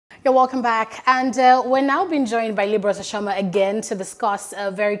You're welcome back. And we're now being joined by Liborous Oshoma again to discuss a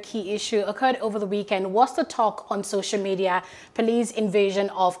very key issue occurred over the weekend. What's the talk on social media? Police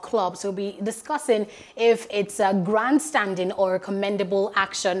invasion of clubs. We'll be discussing if it's a grandstanding or a commendable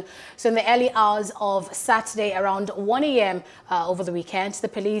action. So in the early hours of Saturday around 1 a.m. Over the weekend, the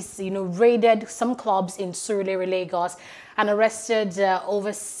police, raided some clubs in Surulere, Lagos, and arrested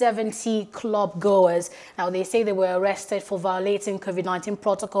over 70 club goers. Now, they say they were arrested for violating COVID-19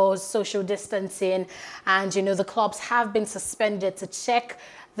 protocols, social distancing, and, the clubs have been suspended to check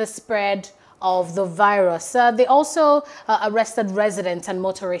the spread of the virus. They also arrested residents and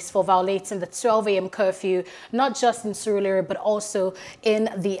motorists for violating the 12 a.m. curfew, not just in Surulere, but also in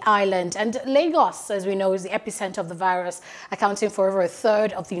the island. And Lagos, as we know, is the epicenter of the virus, accounting for over a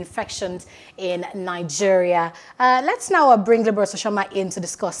third of the infections in Nigeria. Let's now bring Liborous Oshoma in to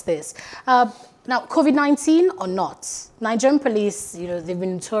discuss this. Now, COVID-19 or not, Nigerian police, they've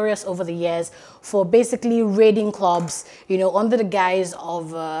been notorious over the years for basically raiding clubs, under the guise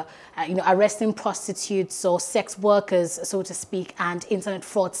of, arresting prostitutes or sex workers, so to speak, and internet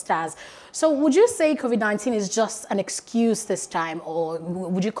fraudsters. So would you say COVID-19 is just an excuse this time, or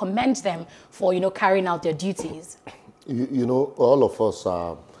would you commend them for, carrying out their duties? All of us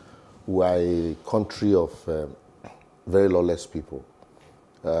we are a country of very lawless people.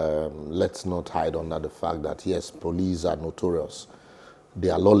 Let's not hide under the fact that, yes, police are notorious. They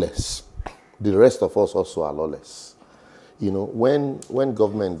are lawless. The rest of us also are lawless. When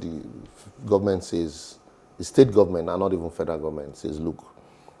government says, the state government and not even federal government says, look,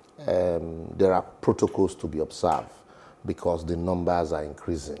 there are protocols to be observed because the numbers are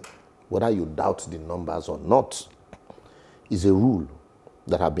increasing. Whether you doubt the numbers or not is a rule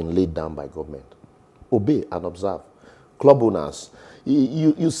that have been laid down by government. Obey and observe. Club owners,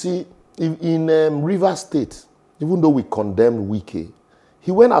 you see, in Rivers State, even though we condemned Wike,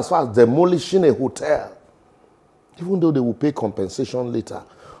 he went as far as demolishing a hotel, even though they will pay compensation later.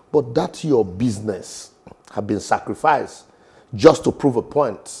 But that's your business, have been sacrificed just to prove a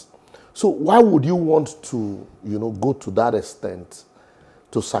point. So why would you want to, go to that extent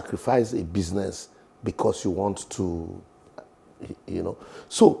to sacrifice a business because you want to,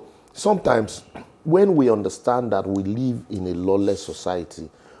 So sometimes when we understand that we live in a lawless society,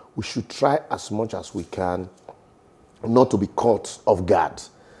 we should try as much as we can not to be caught off guard.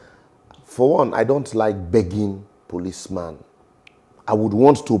 For one, I don't like begging policemen. I would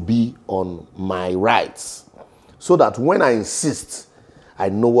want to be on my rights so that when I insist, I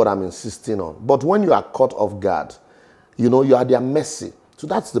know what I'm insisting on. But when you are caught off guard, you are at their mercy. So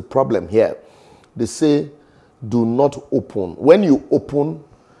that's the problem here. They say, do not open. When you open,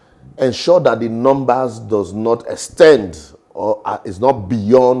 ensure that the numbers does not extend or is not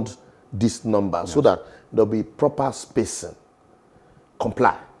beyond this number, yes, so that there'll be proper spacing.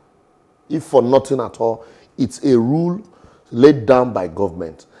 Comply. If for nothing at all, it's a rule laid down by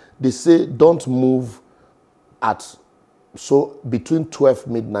government. They say don't move between 12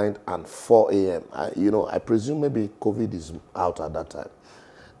 midnight and 4 a.m. I presume maybe COVID is out at that time,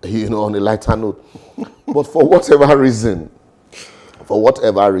 on a lighter note. But for whatever reason,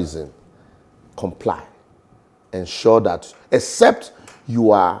 comply. Ensure that, except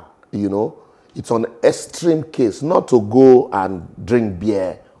you are, it's an extreme case, not to go and drink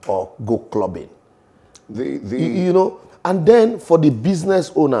beer or go clubbing. And then for the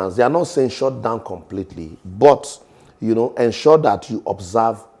business owners, they are not saying shut down completely, but, ensure that you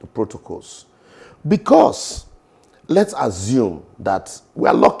observe the protocols. Because let's assume that we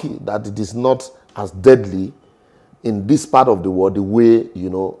are lucky that it is not as deadly in this part of the world the way,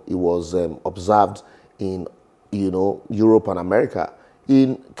 it was observed in, Europe and America.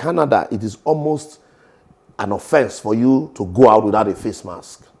 In Canada, it is almost an offense for you to go out without a face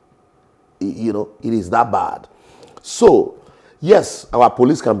mask. It is that bad. So, yes, our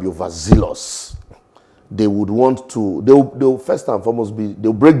police can be overzealous. They would want to, they'll first and foremost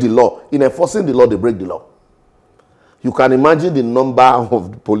they'll break the law. In enforcing the law, they break the law. You can imagine the number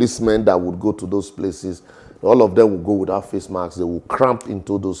of policemen that would go to those places. All of them will go without face masks. They will cramp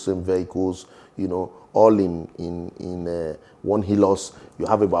into those same vehicles, all in one Hilux. You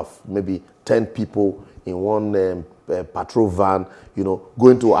have about maybe 10 people in one patrol van,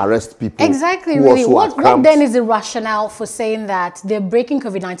 going to arrest people. Exactly, really. What then is the rationale for saying that they're breaking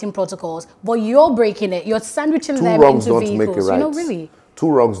COVID-19 protocols, but you're breaking it? You're sandwiching them into vehicles. Right. Really. Two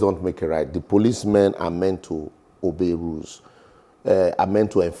wrongs don't make it right. The policemen are meant to obey rules, are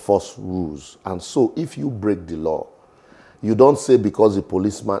meant to enforce rules. And so if you break the law, you don't say because the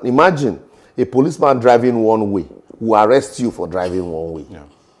policeman... Imagine a policeman driving one way will arrest you for driving one way. Yeah.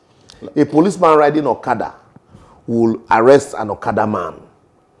 A policeman riding Okada will arrest an Okada man.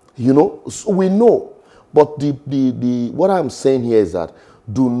 You know, so we know. But what I'm saying here is that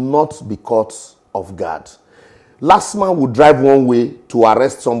do not be caught off guard. Last man would drive one way to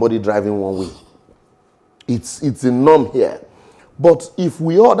arrest somebody driving one way. It's a norm here. But if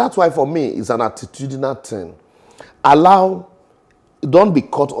we all, that's why for me, it's an attitudinal thing. Don't be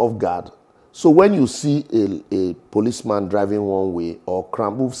caught off guard. So when you see a policeman driving one way or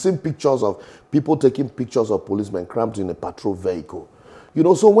cramped, we've seen pictures of people taking pictures of policemen cramped in a patrol vehicle. You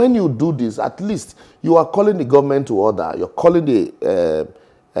know, so when you do this, at least you are calling the government to order. You're calling the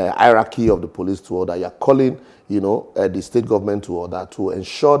hierarchy of the police to order. You're calling, the state government to order to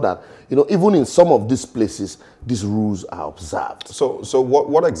ensure that, even in some of these places, these rules are observed. So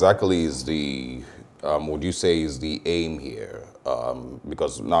what exactly is the, would you say is the aim here?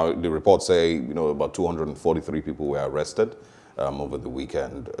 Because now the reports say, about 243 people were arrested over the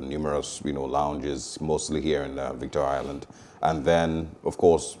weekend, numerous, lounges, mostly here in Victoria Island. And then, of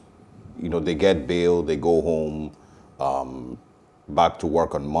course, they get bail, they go home, back to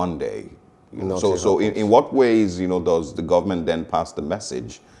work on Monday. So in what ways, does the government then pass the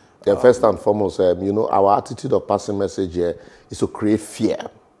message? Yeah, first and foremost, our attitude of passing message here is to create fear.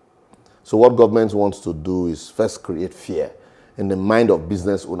 So what government wants to do is first create fear in the mind of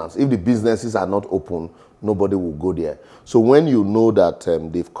business owners. If the businesses are not open, nobody will go there. So when you know that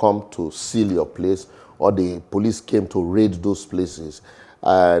they've come to seal your place or the police came to raid those places,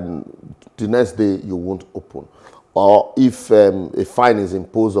 and the next day you won't open. Or if a fine is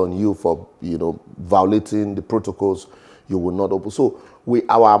imposed on you for violating the protocols, you will not open. So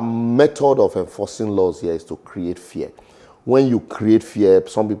our method of enforcing laws here is to create fear. When you create fear,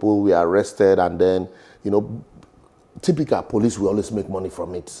 some people were arrested, and then typical police will always make money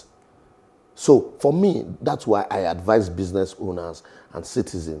from it. So for me, that's why I advise business owners and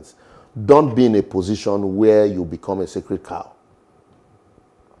citizens, don't be in a position where you become a sacred cow.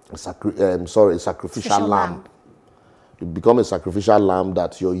 A sacrificial lamb. You become a sacrificial lamb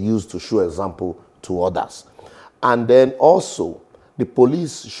that you're used to show example to others. And then also, the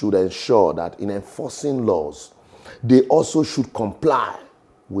police should ensure that in enforcing laws, they also should comply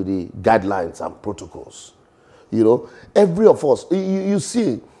with the guidelines and protocols. Every of us, you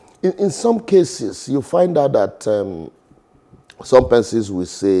see, in some cases, you find out that some persons will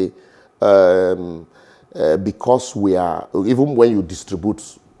say, because we are, even when you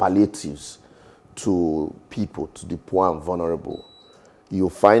distribute palliatives to people, to the poor and vulnerable, you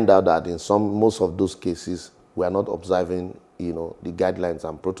find out that in most of those cases, we are not observing, the guidelines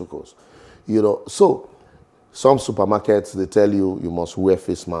and protocols. So some supermarkets, they tell you must wear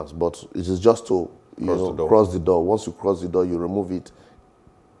face masks, but it is just to cross the door. Once you cross the door, you remove it.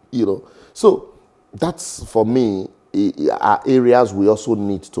 So that's, for me, are areas we also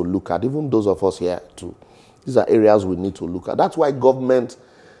need to look at, even those of us here too. These are areas we need to look at. That's why government's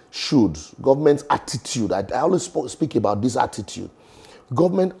attitude, I always speak about this attitude.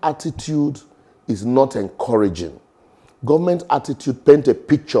 Government attitude is not encouraging. Government attitude paints a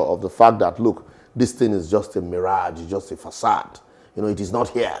picture of the fact that, look, this thing is just a mirage, it's just a facade. It is not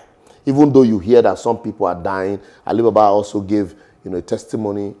here. Even though you hear that some people are dying, Ali Baba also gave, a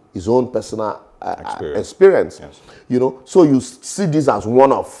testimony, his own personal experience. Yes. So you see this as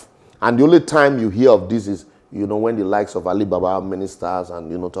one-off. And the only time you hear of this is, when the likes of Ali Baba ministers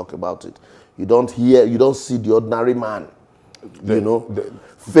and, talk about it. You don't see the ordinary man,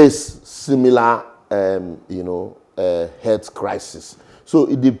 face similar, health crisis. So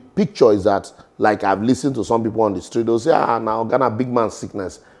the picture is that, like I've listened to some people on the street, they'll say, now Ghana big man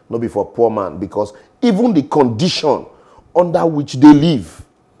sickness, not before poor man, because even the condition under which they live,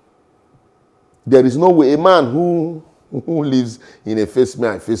 there is no way a man who lives in a face me,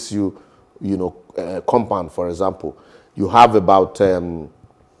 I face you, compound, for example, you have about 11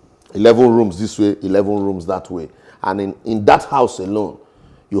 rooms this way, 11 rooms that way. And in that house alone,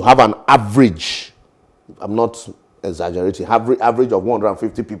 you have an average, I'm not exaggerating, average of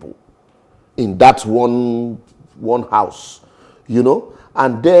 150 people in that one house,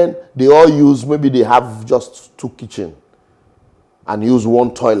 And then they all use, maybe they have just 2 kitchens and use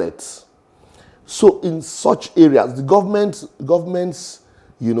 1 toilet. So in such areas, the government's,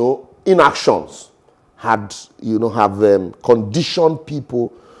 inactions have conditioned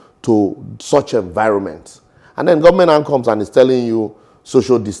people to such environment. And then government comes and is telling you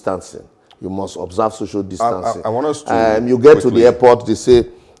social distancing. You must observe social distancing. I want us to you get to the airport, they say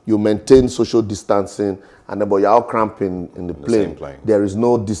you maintain social distancing, and then but you're all cramping in the plane. There is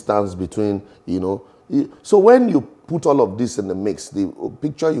no distance between, So when you put all of this in the mix, the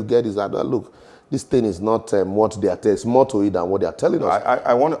picture you get is that, look, this thing is not what they are telling. It's more to it than what they are telling us.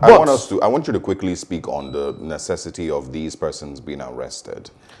 I want you to quickly speak on the necessity of these persons being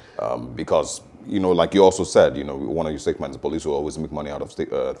arrested, because like you also said, one of your statements, police will always make money out of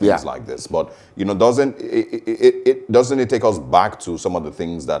things like this. But doesn't it take us back to some of the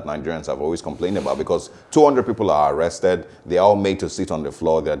things that Nigerians have always complained about? Because 200 people are arrested, they're all made to sit on the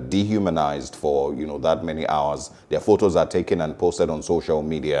floor, they're dehumanized for that many hours. Their photos are taken and posted on social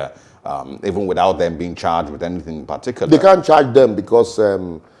media, even without them being charged with anything in particular. They can't charge them because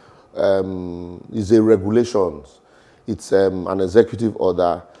it's a regulations. It's an executive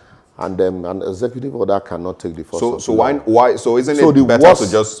order. And an executive order cannot take the force. So why? So isn't it better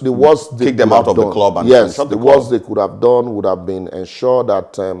to just kick them out of the club and shut the club? The worst they could have done would have been ensure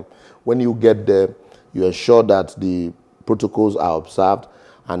that when you get there, you ensure that the protocols are observed,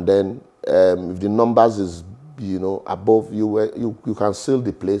 and then if the numbers is above you can seal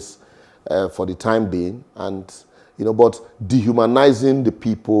the place for the time being, and but dehumanizing the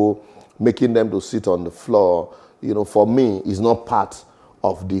people, making them to sit on the floor, for me is not part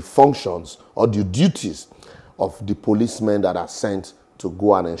of the functions or the duties of the policemen that are sent to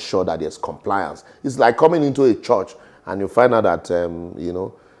go and ensure that there's compliance. It's like coming into a church and you find out that,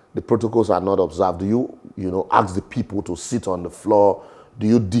 the protocols are not observed. Do you, ask the people to sit on the floor? Do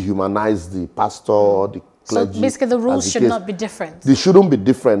you dehumanize the pastor or the clergy? So basically the rules should not be different. They shouldn't be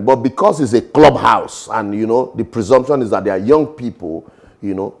different, but because it's a clubhouse and, the presumption is that they are young people,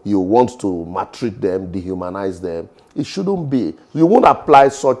 you want to maltreat them, dehumanize them. It shouldn't be. You won't apply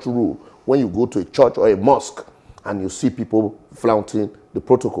such rule when you go to a church or a mosque and you see people flaunting the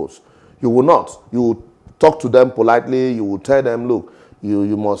protocols. You will not. You will talk to them politely. You will tell them, look,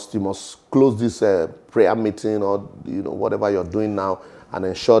 you must close this prayer meeting or whatever you're doing now, and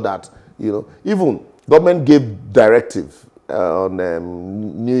ensure that even government gave directive on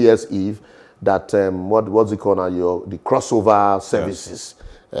New Year's Eve that what's it called now, the crossover services.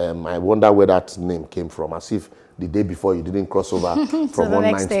 I wonder where that name came from, as if the day before you didn't cross over from one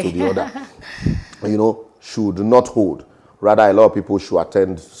night to the other. Should not hold. Rather, a lot of people should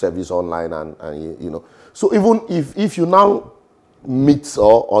attend service online and So even if you now meet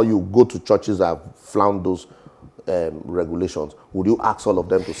or you go to churches that have flound those regulations, would you ask all of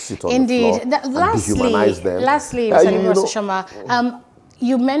them to sit on the floor and dehumanize them? Lastly, Mr. Liborous Oshoma,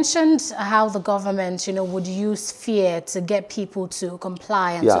 you mentioned how the government, would use fear to get people to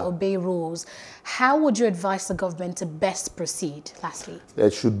comply and to obey rules. How would you advise the government to best proceed, lastly?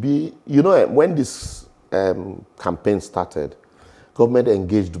 It should be, when this campaign started, government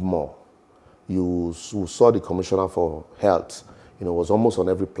engaged more. You saw the Commissioner for Health, was almost on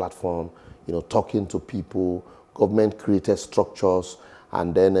every platform, talking to people. Government created structures,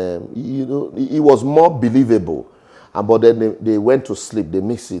 and then, it was more believable. But then they went to sleep. They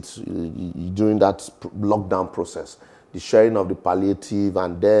mixed it during that lockdown process, the sharing of the palliative,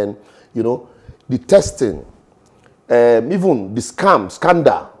 and then, the testing, even the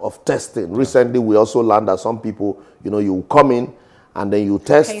scandal of testing. Recently, we also learned that some people, you come in and then you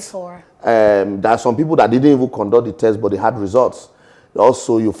test. Pay for. There are some people that didn't even conduct the test, but they had results.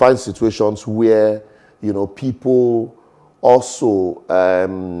 Also, you find situations where, people also,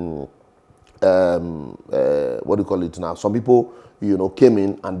 what do you call it now? Some people, came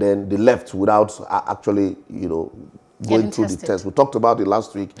in and then they left without actually, going through the test. We talked about it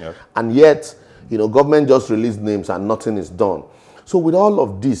last week. Yep. And yet, government just released names and nothing is done. So with all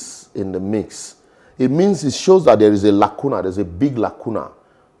of this in the mix, it shows that there is a lacuna, there's a big lacuna,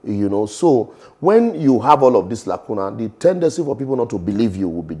 So when you have all of this lacuna, the tendency for people not to believe you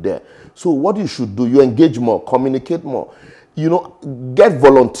will be there. So what you should do, you engage more, communicate more, get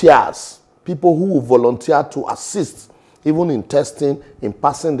volunteers, people who will volunteer to assist, even in testing, in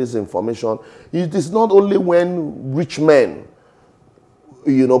passing this information. It is not only when rich men,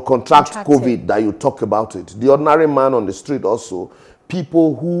 contract COVID that you talk about it. The ordinary man on the street also,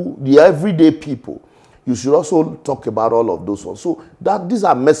 the everyday people, you should also talk about all of those ones. So these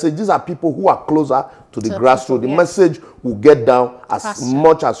are people who are closer to the grassroots. The message will get down as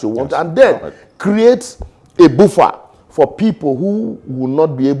much as you want. And then create a buffer for people who will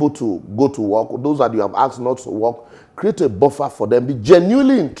not be able to go to work, those that you have asked not to work. Create a buffer for them. Be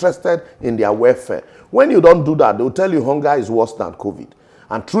genuinely interested in their welfare. When you don't do that, they will tell you hunger is worse than COVID.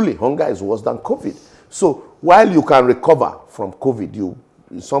 And truly, hunger is worse than COVID. So while you can recover from COVID,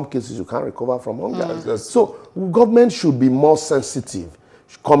 in some cases you can't recover from hunger. So government should be more sensitive,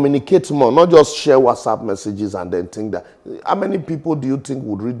 communicate more, not just share WhatsApp messages and then think that. How many people do you think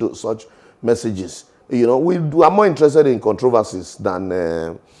would read such messages? We are more interested in controversies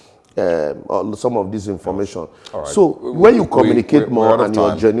than some of this information. All right. So when you communicate we're more out of and you're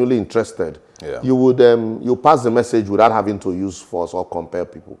time. genuinely interested, Yeah. you would you pass the message without having to use force or compare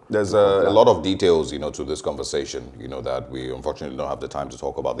people. There's a lot of details, to this conversation, that we unfortunately don't have the time to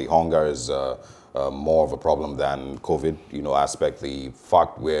talk about. The hunger is more of a problem than COVID, aspect. The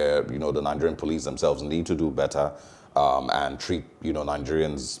fact where, the Nigerian police themselves need to do better and treat,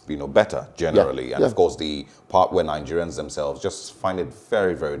 Nigerians, better generally. Yeah, And yeah. of course, the part where Nigerians themselves just find it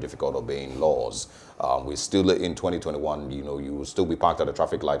very, very difficult obeying laws. We're still in 2021, you will still be parked at a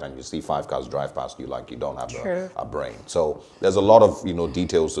traffic light and you see 5 cars drive past you like you don't have a brain. So there's a lot of,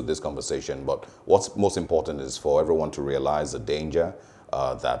 details to this conversation, but what's most important is for everyone to realize the danger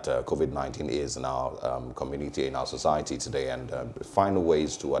that COVID-19 is in our community, in our society today, and find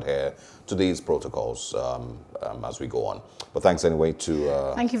ways to adhere to these protocols as we go on. But thanks anyway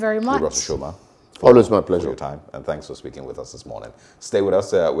to thank you very much. Liborous Oshoma. Always my For pleasure. your time, and thanks for speaking with us this morning. Stay with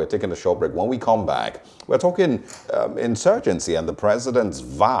us. We're taking a short break. When we come back, we're talking insurgency and the president's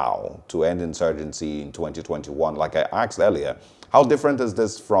vow to end insurgency in 2021. Like I asked earlier, how different is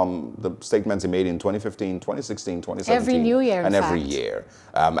this from the statements he made in 2015, 2016, 2017? Every new year, and every year.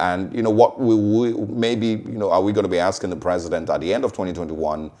 And what will we maybe, are we going to be asking the president at the end of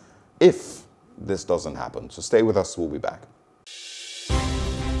 2021 if this doesn't happen? So stay with us. We'll be back.